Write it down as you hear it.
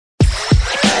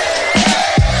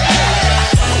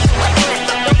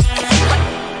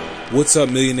What's up,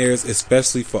 millionaires,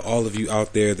 especially for all of you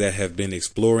out there that have been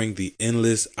exploring the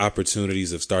endless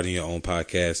opportunities of starting your own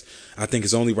podcast. I think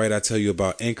it's only right I tell you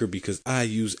about Anchor because I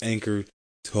use Anchor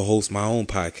to host my own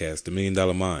podcast, The $1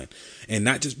 Million Mind. And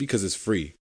not just because it's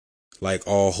free, like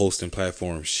all hosting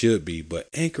platforms should be, but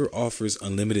Anchor offers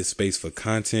unlimited space for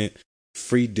content,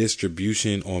 free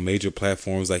distribution on major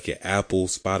platforms like your Apple,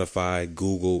 Spotify,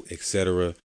 Google,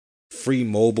 etc., free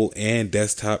mobile and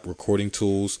desktop recording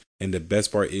tools, and the best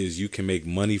part is you can make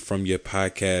money from your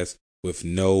podcast with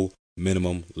no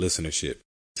minimum listenership.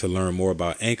 To learn more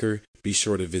about Anchor, be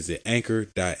sure to visit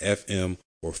anchor.fm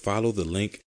or follow the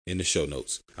link in the show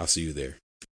notes. I'll see you there.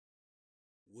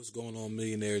 What's going on,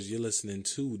 millionaires? You're listening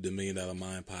to the $1 Million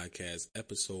Mind Podcast,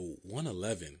 episode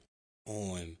 111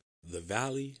 on the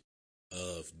Valley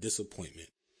of Disappointment.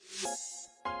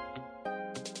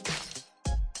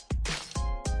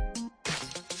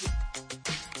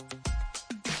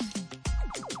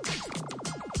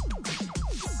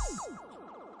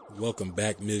 Welcome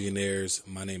back, millionaires.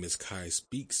 My name is Kai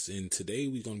Speaks, and today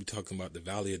we're going to be talking about the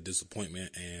Valley of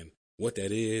Disappointment and what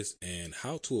that is and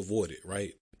how to avoid it,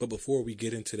 right? But before we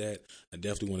get into that, I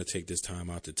definitely want to take this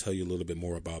time out to tell you a little bit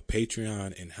more about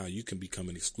Patreon and how you can become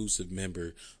an exclusive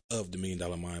member of the $1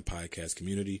 Million Mind Podcast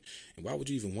community. And why would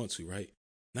you even want to, right?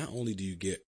 Not only do you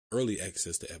get early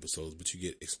access to episodes, but you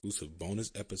get exclusive bonus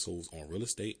episodes on real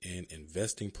estate and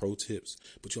investing pro tips,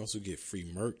 but you also get free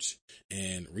merch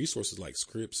and resources like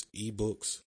scripts,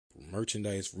 ebooks,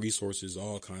 merchandise, resources,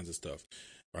 all kinds of stuff,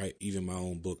 right? Even my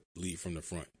own book, Lead from the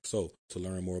Front. So to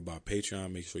learn more about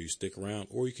Patreon, make sure you stick around,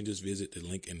 or you can just visit the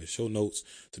link in the show notes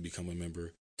to become a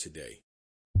member today.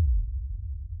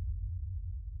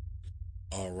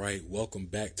 All right, welcome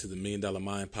back to the $1 Million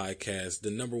Mind Podcast, the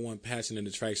number one passion and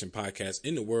attraction podcast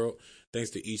in the world. Thanks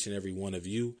to each and every one of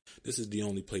you. This is the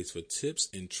only place for tips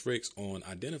and tricks on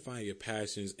identifying your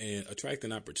passions and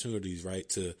attracting opportunities, right,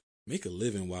 to make a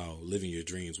living while living your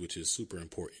dreams, which is super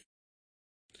important.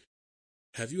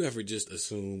 Have you ever just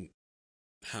assumed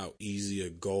how easy a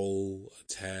goal,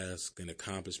 a task, an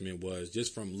accomplishment was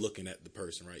just from looking at the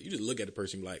person, right? You just look at the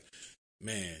person and be like,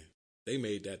 man, they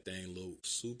made that thing look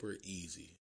super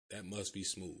easy. That must be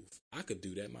smooth. I could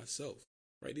do that myself,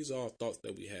 right? These are all thoughts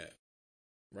that we have,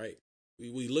 right?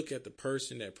 We look at the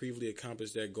person that previously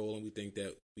accomplished that goal and we think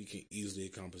that we can easily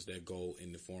accomplish that goal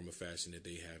in the form of fashion that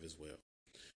they have as well,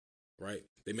 right?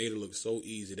 They made it look so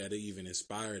easy that it even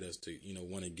inspired us to,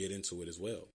 want to get into it as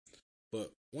well.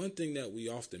 But one thing that we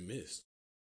often miss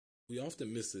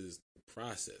is the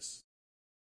process.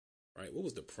 Right? What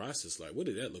was the process like? What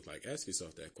did that look like? Ask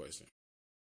yourself that question.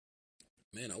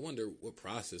 Man, I wonder what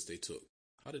process they took.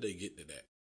 How did they get to that?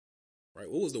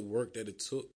 Right? What was the work that it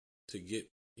took to get,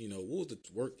 what was the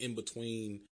work in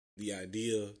between the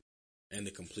idea and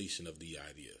the completion of the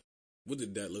idea? What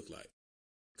did that look like?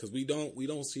 Because we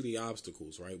don't see the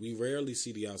obstacles, right? We rarely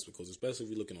see the obstacles, especially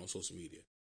if you're looking on social media.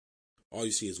 All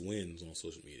you see is wins on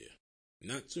social media.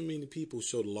 Not too many people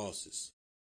show the losses.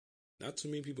 Not too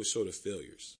many people show the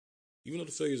failures. Even though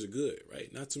the failures are good,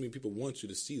 right? Not too many people want you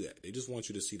to see that. They just want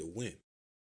you to see the win.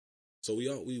 So we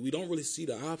don't really see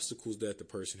the obstacles that the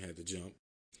person had to jump.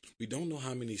 We don't know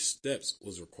how many steps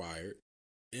was required.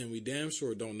 And we damn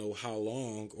sure don't know how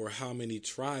long or how many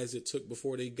tries it took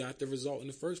before they got the result in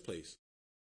the first place,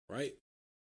 right?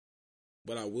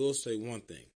 But I will say one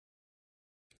thing.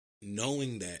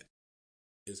 Knowing that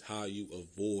is how you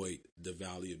avoid the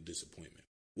valley of disappointment.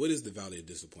 What is the valley of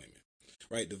disappointment?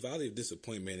 Right, the valley of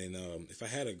disappointment, and if I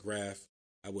had a graph,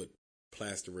 I would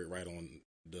plaster it right on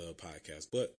the podcast.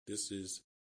 But this is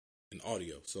an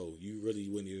audio, so you really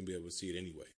wouldn't even be able to see it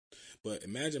anyway. But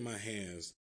imagine my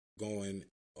hands going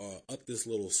up this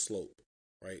little slope,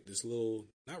 right? This little,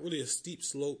 not really a steep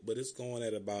slope, but it's going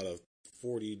at about a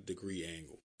 40-degree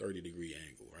angle, 30-degree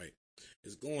angle, right?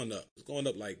 It's going up. It's going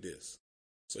up like this.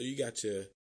 So you got your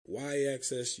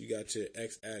y-axis, you got your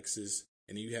x-axis,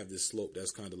 and then you have this slope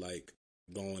that's kind of like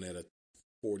going at a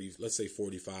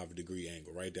 45-degree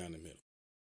angle right down the middle.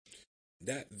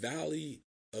 That valley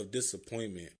of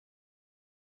disappointment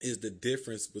is the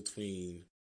difference between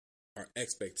our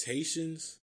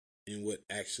expectations and what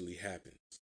actually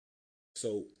happens.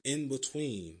 So in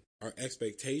between our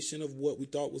expectation of what we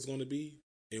thought was going to be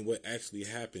and what actually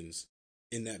happens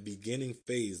in that beginning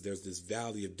phase, there's this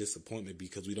valley of disappointment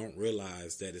because we don't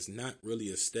realize that it's not really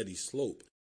a steady slope,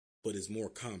 but it's more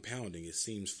compounding. It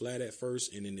seems flat at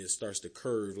first, and then it starts to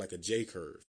curve like a J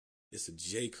curve. It's a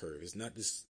J curve. It's not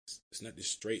this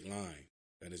straight line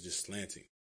that is just slanting.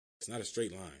 It's not a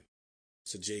straight line.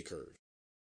 It's a J curve.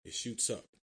 It shoots up,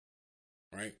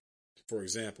 right? For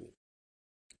example,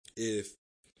 if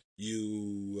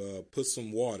you put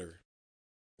some water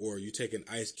Or you take an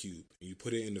ice cube and you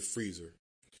put it in the freezer,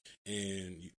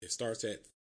 and it starts at,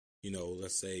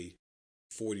 let's say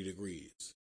 40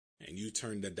 degrees, and you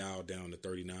turn the dial down to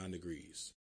 39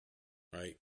 degrees,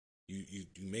 right? You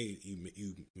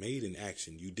made an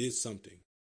action. You did something.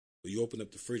 But you open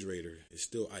up the refrigerator, it's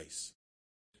still ice.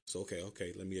 So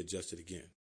okay, let me adjust it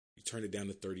again. You turn it down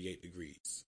to 38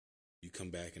 degrees. You come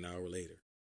back an hour later,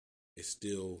 it's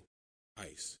still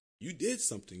ice. You did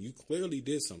something. You clearly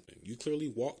did something. You clearly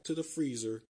walked to the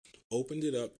freezer, opened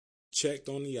it up, checked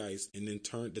on the ice, and then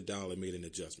turned the dial and made an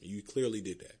adjustment. You clearly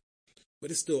did that.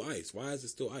 But it's still ice. Why is it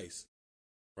still ice?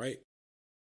 Right?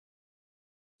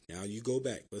 Now you go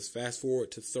back. Let's fast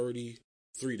forward to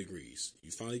 33 degrees.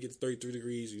 You finally get to 33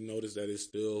 degrees. You notice that it's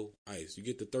still ice. You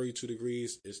get to 32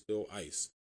 degrees. It's still ice.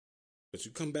 But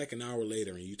you come back an hour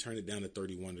later and you turn it down to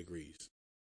 31 degrees.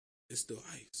 It's still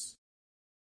ice.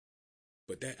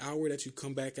 But that hour that you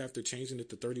come back after changing it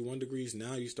to 31 degrees,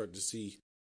 now you start to see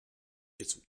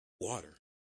it's water.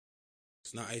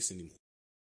 It's not ice anymore.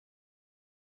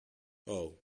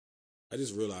 Oh, I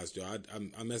just realized, y'all,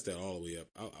 I messed that all the way up.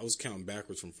 I was counting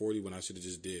backwards from 40 when I should have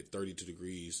just did 32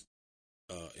 degrees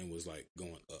and was like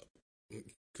going up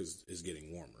because it's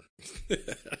getting warmer.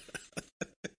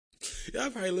 Y'all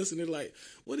probably listening like,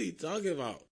 what are you talking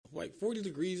about? Like 40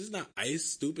 degrees, it's not ice,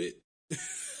 stupid.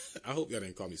 I hope y'all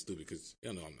didn't call me stupid because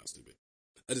y'all know I'm not stupid.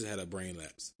 I just had a brain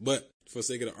lapse. But for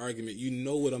sake of the argument, you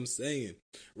know what I'm saying,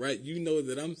 right? You know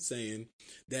that I'm saying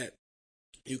that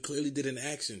you clearly did an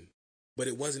action, but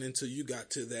it wasn't until you got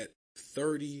to that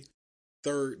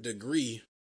 33rd degree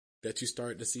that you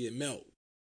started to see it melt,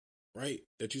 right?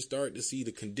 That you start to see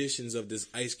the conditions of this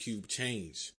ice cube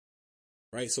change,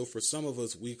 right? So for some of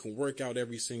us, we can work out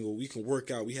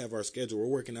we have our schedule. We're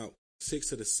working out 6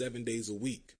 to 7 days a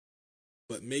week.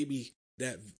 But maybe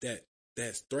that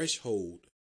threshold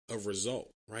of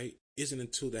result, right, isn't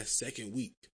until that second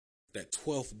week, that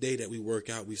 12th day that we work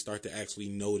out, we start to actually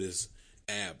notice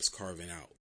abs carving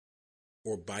out,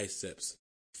 or biceps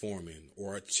forming,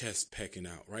 or a chest pecking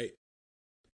out, right?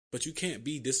 But you can't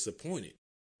be disappointed,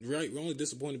 right? We're only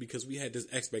disappointed because we had this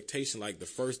expectation, like the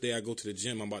first day I go to the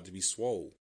gym, I'm about to be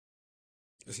swole.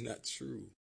 That's not true.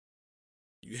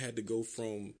 You had to go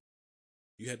from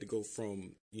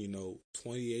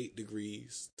 28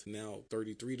 degrees to now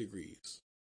 33 degrees.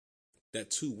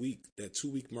 That 2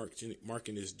 week mark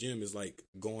in this gym is like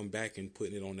going back and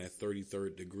putting it on that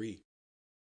 33rd degree.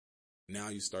 Now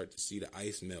you start to see the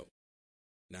ice melt.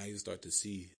 Now you start to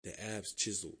see the abs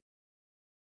chisel.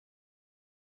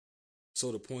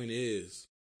 So the point is,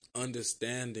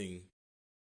 understanding,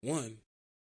 one,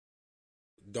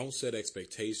 don't set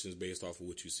expectations based off of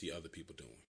what you see other people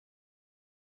doing.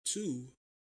 2,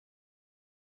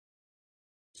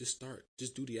 just start.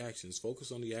 Just do the actions.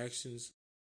 Focus on the actions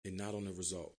and not on the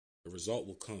result. The result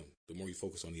will come the more you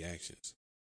focus on the actions.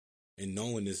 And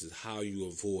knowing this is how you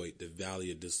avoid the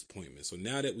valley of disappointment. So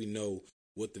now that we know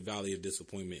what the valley of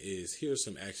disappointment is, here are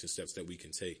some action steps that we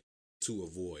can take to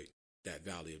avoid that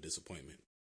valley of disappointment.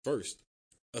 First,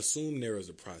 assume there is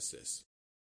a process,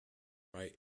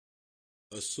 right?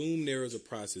 Assume there is a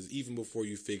process even before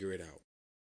you figure it out.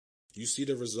 You see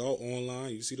the result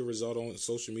online, you see the result on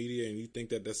social media, and you think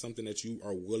that that's something that you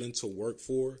are willing to work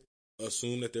for,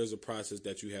 assume that there's a process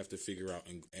that you have to figure out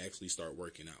and actually start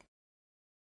working out.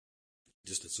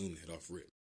 Just assume that off rip.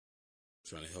 I'm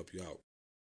trying to help you out.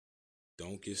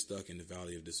 Don't get stuck in the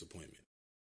valley of disappointment.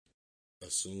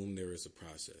 Assume there is a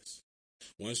process.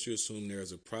 Once you assume there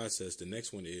is a process, the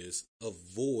next one is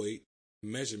avoid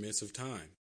measurements of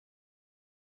time.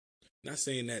 Not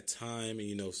saying that time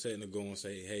and, setting a goal and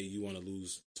say, hey, you want to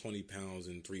lose 20 pounds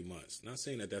in 3 months. Not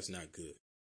saying that that's not good.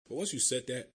 But once you set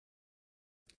that,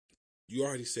 you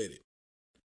already said it.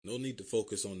 No need to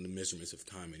focus on the measurements of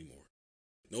time anymore.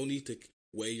 No need to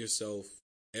weigh yourself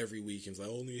every week and say, I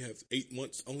only have 8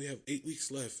 months, only have 8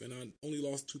 weeks left, and I only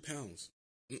lost 2 pounds.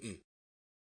 Because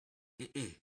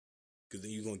then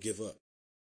you're going to give up.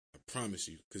 I promise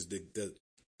you. Because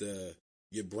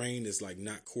your brain is like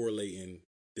not correlating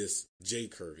this J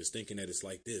curve. It's thinking that it's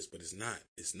like this, but it's not.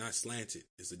 It's not slanted.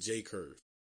 It's a J curve,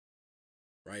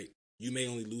 right? You may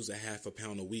only lose a half a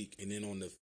pound a week, and then on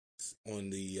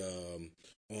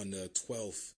the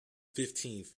 12th,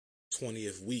 15th,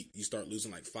 20th week, you start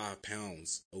losing like 5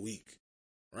 pounds a week,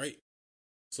 right?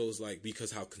 So it's like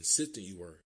because how consistent you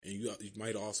were, and you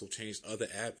might also change other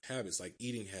habits like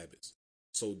eating habits.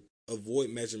 So avoid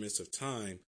measurements of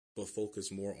time, but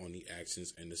focus more on the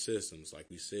actions and the systems. Like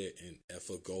we said, in F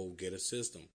a goal, get a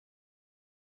system.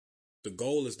 The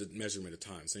goal is the measurement of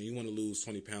time. So you want to lose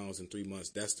 20 pounds in 3 months.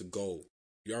 That's the goal.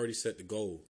 You already set the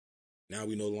goal. Now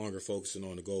we no longer focusing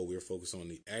on the goal. We're focused on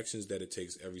the actions that it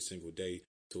takes every single day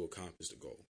to accomplish the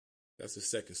goal. That's the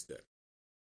second step.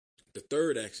 The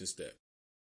third action step,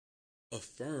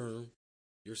 affirm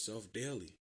yourself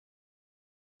daily,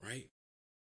 right?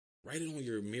 Write it on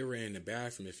your mirror in the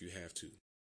bathroom if you have to.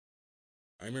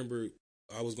 I remember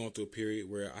I was going through a period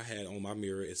where I had on my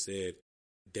mirror, it said,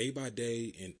 day by day,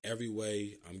 in every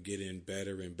way, I'm getting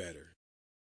better and better.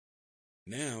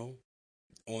 Now,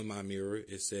 on my mirror,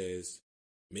 it says,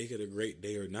 make it a great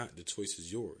day or not, the choice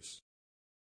is yours.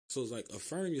 So it's like,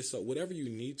 affirm yourself, whatever you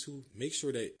need to, make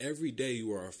sure that every day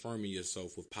you are affirming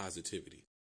yourself with positivity.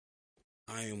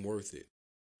 I am worth it.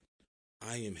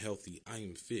 I am healthy. I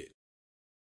am fit.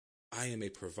 I am a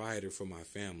provider for my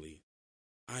family.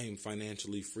 I am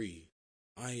financially free.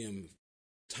 I am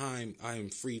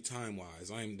free time-wise.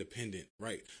 I am dependent,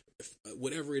 right?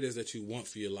 Whatever it is that you want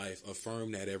for your life,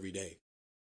 affirm that every day.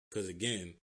 Because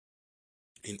again,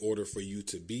 in order for you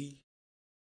to be,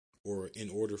 or in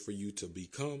order for you to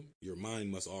become, your mind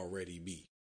must already be.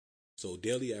 So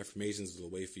daily affirmations is a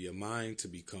way for your mind to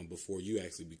become before you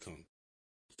actually become.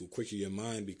 The quicker your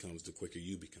mind becomes, the quicker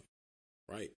you become,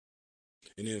 right?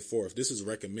 And then fourth, this is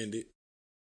recommended.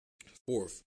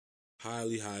 Fourth,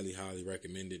 highly, highly, highly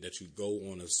recommended that you go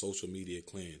on a social media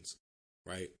cleanse,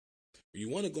 right?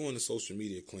 You want to go on a social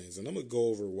media cleanse, and I'm going to go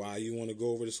over why you want to go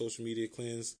over the social media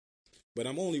cleanse, but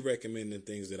I'm only recommending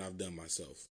things that I've done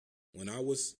myself. When I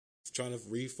was trying to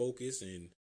refocus and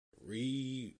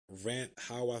revamp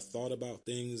how I thought about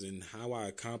things and how I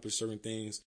accomplished certain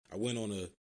things, I went on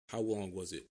how long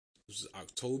was it? It was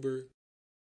October,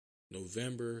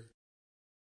 November,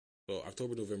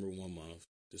 1 month,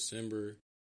 December,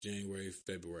 January,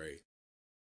 February.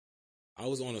 I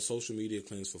was on a social media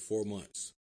cleanse for 4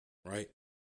 months, right?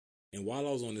 And while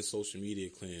I was on this social media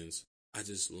cleanse, I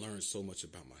just learned so much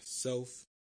about myself,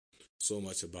 so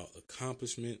much about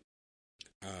accomplishment.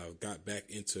 I got back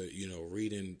into,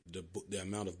 reading the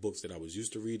amount of books that I was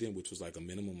used to reading, which was like a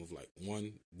minimum of like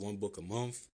one book a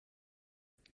month,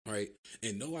 right?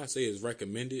 And though I say it's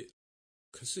recommended,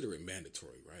 consider it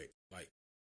mandatory, right? Like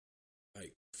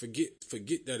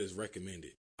forget that it's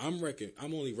recommended. I'm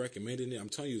only recommending it. I'm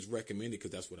telling you it's recommended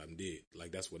because that's what I did.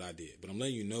 Like that's what I did. But I'm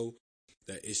letting you know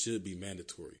that it should be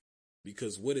mandatory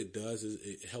because what it does is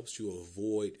it helps you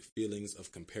avoid feelings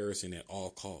of comparison at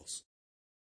all costs.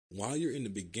 While you're in the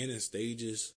beginning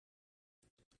stages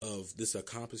of this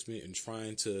accomplishment and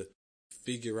trying to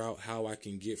figure out how I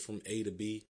can get from A to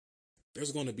B,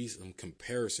 there's going to be some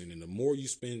comparison. And the more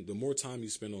time you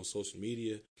spend on social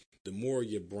media, the more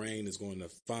your brain is going to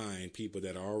find people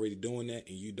that are already doing that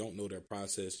and you don't know their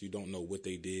process, you don't know what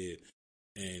they did,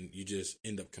 and you just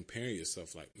end up comparing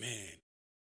yourself like, man,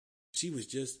 she was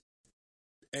just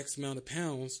X amount of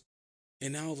pounds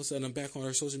and now all of a sudden I'm back on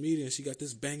her social media and she got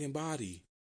this banging body.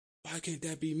 Why can't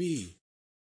that be me?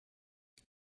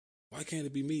 Why can't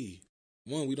it be me?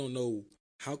 One, we don't know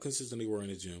how consistently we're in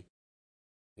the gym.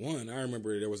 One, I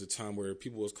remember there was a time where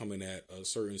people was coming at a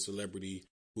certain celebrity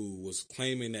who was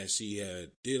claiming that she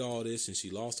had did all this and she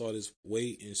lost all this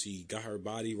weight and she got her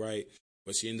body right,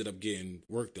 but she ended up getting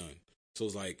work done. So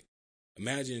it's like,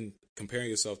 imagine comparing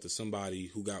yourself to somebody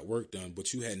who got work done,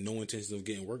 but you had no intention of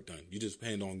getting work done. You just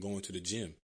planned on going to the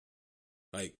gym.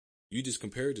 Like, you just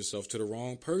compared yourself to the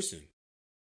wrong person.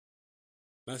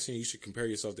 I'm not saying you should compare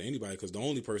yourself to anybody because the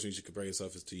only person you should compare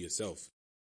yourself is to yourself.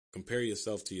 Compare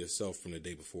yourself to yourself from the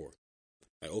day before.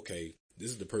 Like, okay,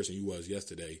 this is the person you was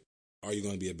yesterday. Are you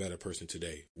going to be a better person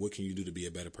today? What can you do to be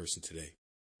a better person today?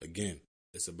 Again,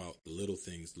 it's about the little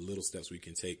things, the little steps we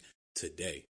can take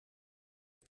today.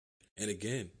 And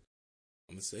again,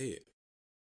 I'm going to say it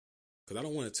because I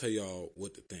don't want to tell y'all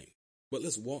what to think. But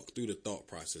let's walk through the thought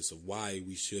process of why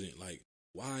we shouldn't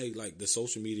why the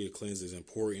social media cleanse is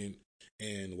important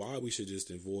and why we should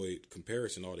just avoid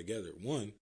comparison altogether.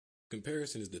 One,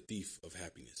 comparison is the thief of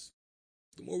happiness.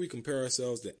 The more we compare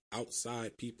ourselves to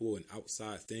outside people and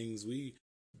outside things, we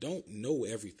don't know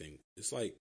everything. It's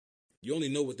like you only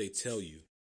know what they tell you.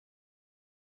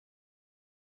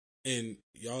 And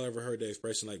y'all ever heard that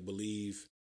expression like believe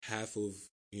half of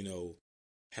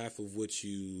what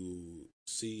you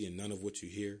see and none of what you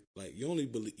hear? Like you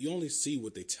only see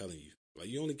what they're telling you. Like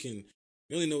you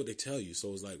only know what they tell you.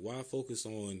 So it's like, why focus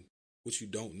on what you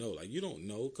don't know? Like you don't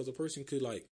know because a person could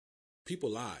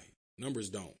people lie. Numbers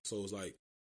don't. So it's like,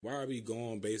 why are we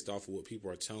going based off of what people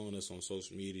are telling us on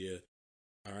social media?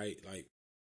 All right. Like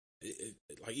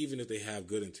even if they have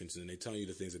good intentions and they tell you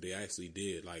the things that they actually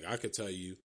did, like I could tell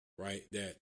you, right,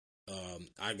 that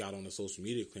I got on a social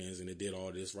media cleanse and it did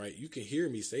all this, right? You can hear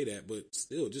me say that, but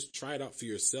still just try it out for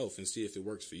yourself and see if it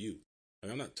works for you.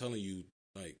 Like I'm not telling you,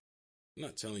 I'm I'm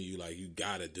not telling you like you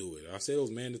gotta do it. I said it was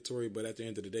mandatory, but at the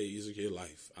end of the day, it's your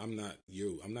life. I'm not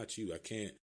you. I'm not you. I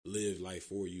can't live life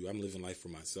for you. I'm living life for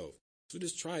myself. So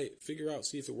just try it, figure out,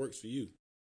 see if it works for you.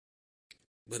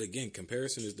 But again,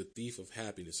 comparison is the thief of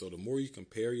happiness. So the more you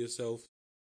compare yourself,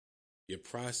 your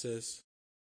process,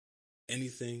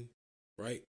 anything,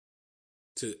 right,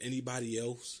 to anybody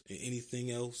else and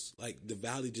anything else, like the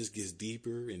valley just gets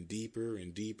deeper and deeper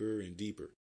and deeper and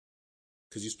deeper.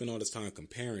 Because you spend all this time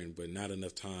comparing, but not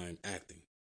enough time acting,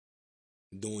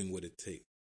 doing what it takes.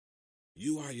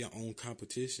 You are your own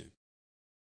competition.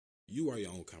 You are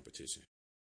your own competition.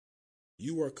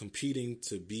 You are competing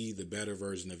to be the better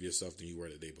version of yourself than you were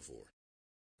the day before.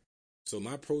 So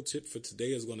my pro tip for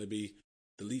today is going to be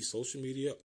delete social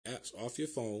media apps off your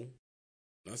phone.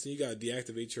 I'm not saying you got to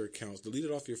deactivate your accounts. Delete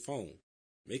it off your phone.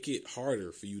 Make it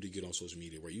harder for you to get on social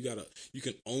media, where you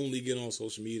can only get on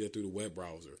social media through the web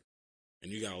browser,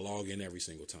 and you got to log in every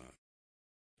single time.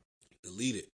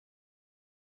 Delete it.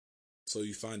 So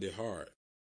you find it hard,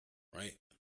 right?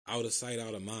 Out of sight,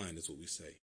 out of mind is what we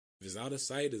say. If it's out of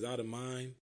sight, it's out of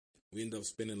mind, we end up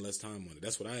spending less time on it.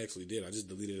 That's what I actually did. I just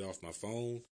deleted it off my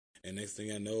phone, and next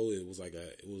thing I know, it was like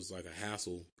a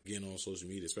hassle getting on social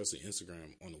media, especially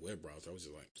Instagram on the web browser. I was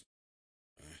just like,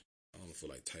 I don't feel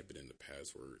like typing in the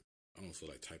password. I don't feel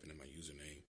like typing in my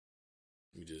username.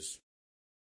 Let me just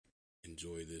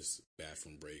enjoy this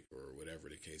bathroom break or whatever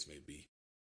the case may be,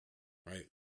 right?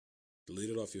 Delete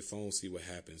it off your phone, see what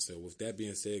happens. So with that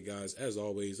being said, guys, as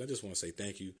always, I just want to say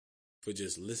thank you for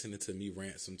just listening to me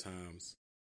rant sometimes,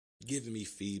 giving me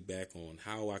feedback on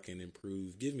how I can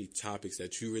improve, give me topics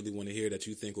that you really want to hear that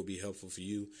you think will be helpful for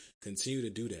you. Continue to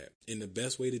do that. And the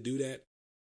best way to do that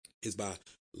is by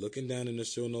looking down in the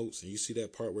show notes, and you see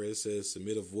that part where it says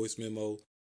submit a voice memo.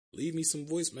 Leave me some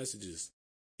voice messages.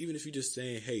 Even if you're just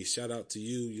saying, hey, shout out to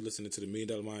you, you're listening to the $1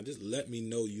 Million Mind, just let me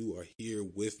know you are here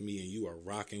with me and you are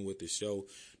rocking with the show.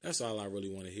 That's all I really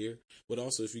want to hear. But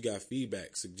also, if you got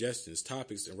feedback, suggestions,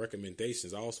 topics, and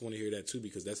recommendations, I also want to hear that too,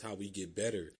 because that's how we get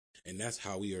better. And that's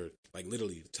how we are, like,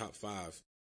 literally the top 5.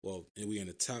 Well, and we're in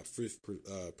the top 5th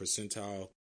percentile,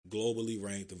 globally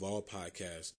ranked of all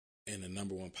podcasts, and the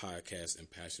number 1 podcast in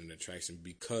passion and attraction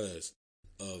because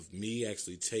of me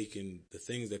actually taking the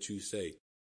things that you say.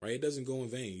 Right? It doesn't go in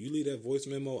vain. You leave that voice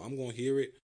memo, I'm going to hear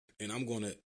it, and I'm going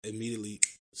to immediately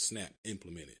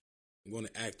implement it. I'm going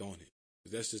to act on it.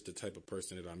 That's just the type of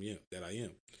person that I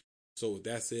am. So with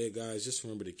that said, guys, just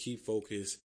remember to keep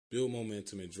focused, build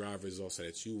momentum, and drive results so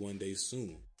that you one day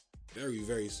soon, very,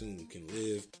 very soon, can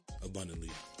live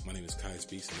abundantly. My name is Kai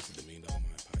Speaks, and this is the $1 Million Mind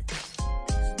Podcast.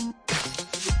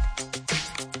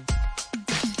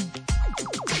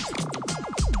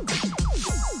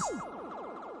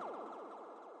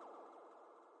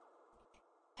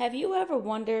 Have you ever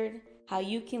wondered how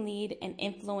you can lead and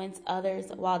influence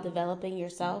others while developing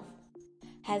yourself?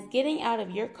 Has getting out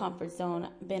of your comfort zone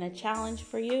been a challenge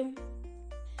for you?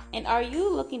 And are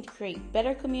you looking to create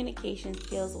better communication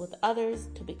skills with others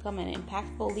to become an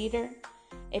impactful leader?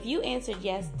 If you answered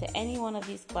yes to any one of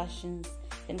these questions,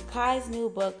 then Kai's new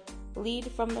book,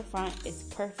 Lead from the Front,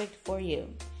 is perfect for you.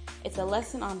 It's a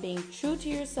lesson on being true to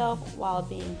yourself while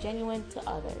being genuine to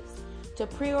others. To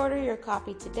pre-order your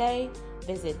copy today,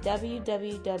 visit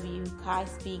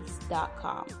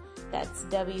www.kaispeaks.com. That's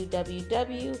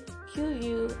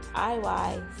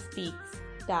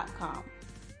www.kuiyspeaks.com.